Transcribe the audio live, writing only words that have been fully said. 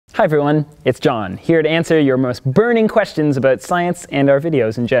Hi everyone, it's John, here to answer your most burning questions about science and our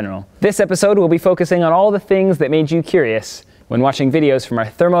videos in general. This episode will be focusing on all the things that made you curious when watching videos from our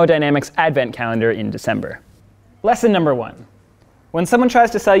Thermodynamics Advent calendar in December. Lesson number 1. When someone tries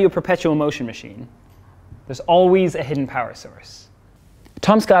to sell you a perpetual motion machine, there's always a hidden power source.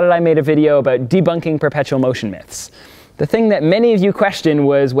 Tom Scott and I made a video about debunking perpetual motion myths. The thing that many of you questioned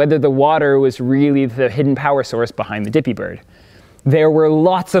was whether the water was really the hidden power source behind the Dippy bird. There were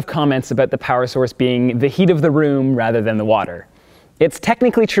lots of comments about the power source being the heat of the room rather than the water. It's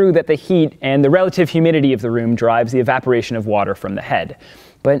technically true that the heat and the relative humidity of the room drives the evaporation of water from the head,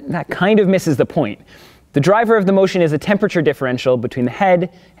 but that kind of misses the point. The driver of the motion is a temperature differential between the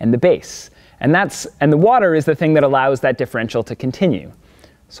head and the base, and the water is the thing that allows that differential to continue.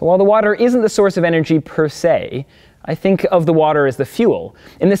 So while the water isn't the source of energy per se, I think of the water as the fuel,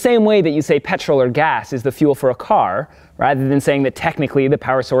 in the same way that you say petrol or gas is the fuel for a car, rather than saying that technically the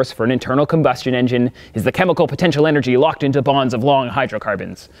power source for an internal combustion engine is the chemical potential energy locked into bonds of long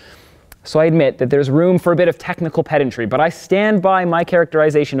hydrocarbons. So I admit that there's room for a bit of technical pedantry, but I stand by my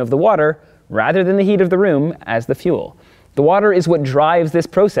characterization of the water, rather than the heat of the room, as the fuel. The water is what drives this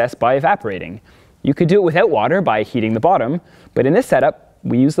process by evaporating. You could do it without water by heating the bottom, but in this setup,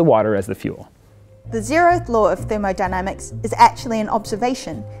 we use the water as the fuel. The zeroth law of thermodynamics is actually an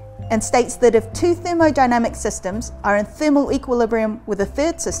observation and states that if two thermodynamic systems are in thermal equilibrium with a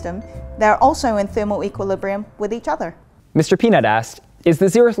third system, they are also in thermal equilibrium with each other. Mr. Peanut asked, is the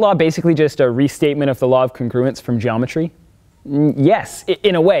zeroth law basically just a restatement of the law of congruence from geometry? Yes,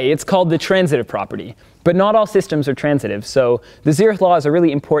 in a way. It's called the transitive property. But not all systems are transitive, so the zeroth law is a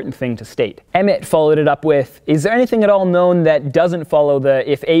really important thing to state. Emmett followed it up with, is there anything at all known that doesn't follow the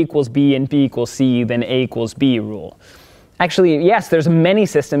if A equals B and B equals C, then A equals B rule? Actually, yes, there's many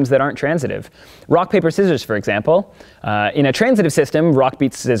systems that aren't transitive. Rock, paper, scissors, for example. In a transitive system, rock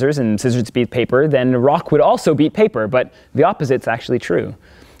beats scissors and scissors beat paper, then rock would also beat paper, but the opposite's actually true.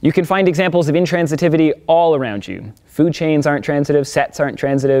 You can find examples of intransitivity all around you. Food chains aren't transitive, sets aren't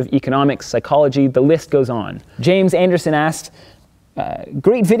transitive, economics, psychology, the list goes on. James Anderson asked,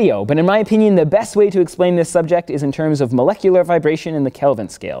 great video, but in my opinion, the best way to explain this subject is in terms of molecular vibration in the Kelvin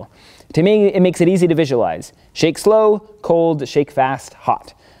scale. To me, it makes it easy to visualize. Shake slow, cold, shake fast,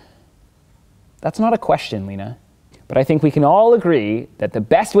 hot. That's not a question, Lena, but I think we can all agree that the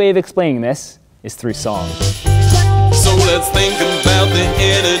best way of explaining this is through song. So let's think about the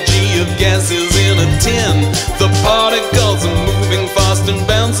energy of gases in a tin. The particles are moving fast and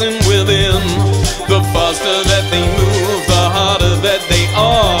bouncing within. The faster that they move, the harder that they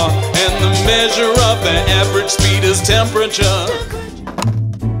are. And the measure of their average speed is temperature.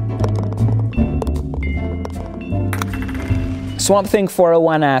 Swamp Thing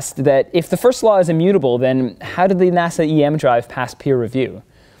 401 asked that if the first law is immutable, then how did the NASA EM drive pass peer review?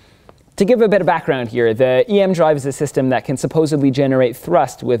 To give a bit of background here, the EM drive is a system that can supposedly generate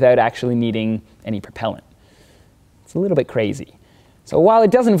thrust without actually needing any propellant. It's a little bit crazy. So while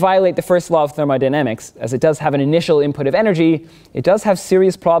it doesn't violate the first law of thermodynamics, as it does have an initial input of energy, it does have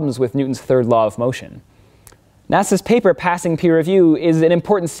serious problems with Newton's third law of motion. NASA's paper passing peer review is an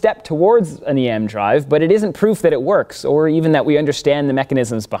important step towards an EM drive, but it isn't proof that it works, or even that we understand the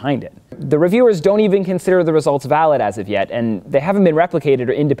mechanisms behind it. The reviewers don't even consider the results valid as of yet, and they haven't been replicated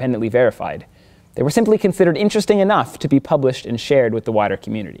or independently verified. They were simply considered interesting enough to be published and shared with the wider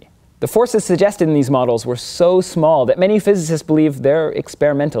community. The forces suggested in these models were so small that many physicists believe they're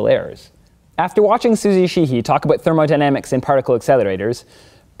experimental errors. After watching Susie Sheehy talk about thermodynamics and particle accelerators,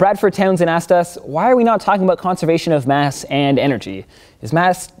 Bradford Townsend asked us, why are we not talking about conservation of mass and energy? Is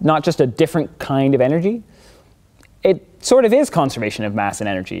mass not just a different kind of energy? It sort of is conservation of mass and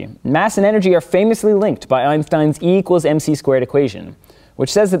energy. Mass and energy are famously linked by Einstein's E equals mc squared equation,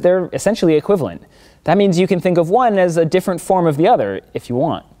 which says that they're essentially equivalent. That means you can think of one as a different form of the other if you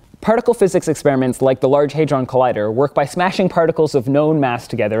want. Particle physics experiments like the Large Hadron Collider work by smashing particles of known mass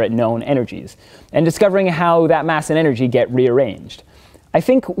together at known energies, and discovering how that mass and energy get rearranged. I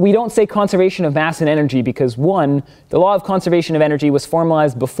think we don't say conservation of mass and energy because, one, the law of conservation of energy was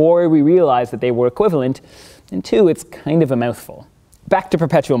formalized before we realized that they were equivalent, and two, it's kind of a mouthful. Back to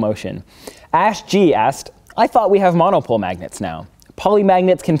perpetual motion. Ash G asked, I thought we have monopole magnets now.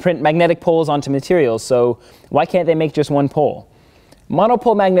 Polymagnets can print magnetic poles onto materials, so why can't they make just one pole?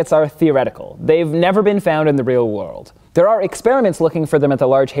 Monopole magnets are theoretical. They've never been found in the real world. There are experiments looking for them at the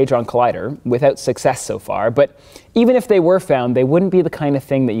Large Hadron Collider, without success so far, but even if they were found, they wouldn't be the kind of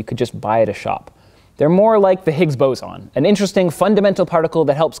thing that you could just buy at a shop. They're more like the Higgs boson, an interesting fundamental particle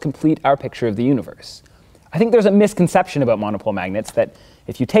that helps complete our picture of the universe. I think there's a misconception about monopole magnets that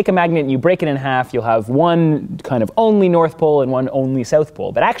if you take a magnet and you break it in half, you'll have one kind of only North Pole and one only South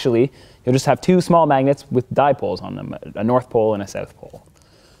Pole. But actually, you'll just have two small magnets with dipoles on them, a North Pole and a South Pole.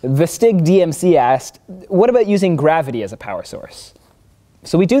 The Stig DMC asked, what about using gravity as a power source?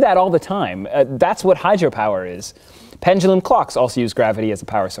 So we do that all the time. That's what hydropower is. Pendulum clocks also use gravity as a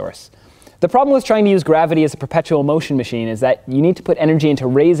power source. The problem with trying to use gravity as a perpetual motion machine is that you need to put energy into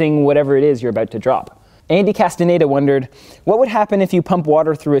raising whatever it is you're about to drop. Andy Castaneda wondered, what would happen if you pump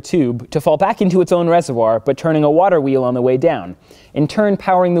water through a tube to fall back into its own reservoir, but turning a water wheel on the way down, in turn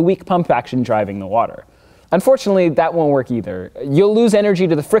powering the weak pump action driving the water? Unfortunately, that won't work either. You'll lose energy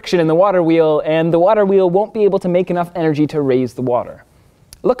to the friction in the water wheel, and the water wheel won't be able to make enough energy to raise the water.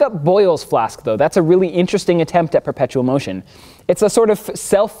 Look up Boyle's flask, though. That's a really interesting attempt at perpetual motion. It's a sort of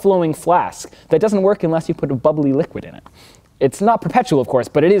self-flowing flask that doesn't work unless you put a bubbly liquid in it. It's not perpetual, of course,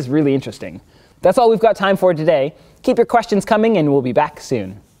 but it is really interesting. That's all we've got time for today. Keep your questions coming, and we'll be back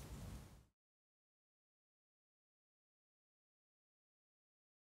soon.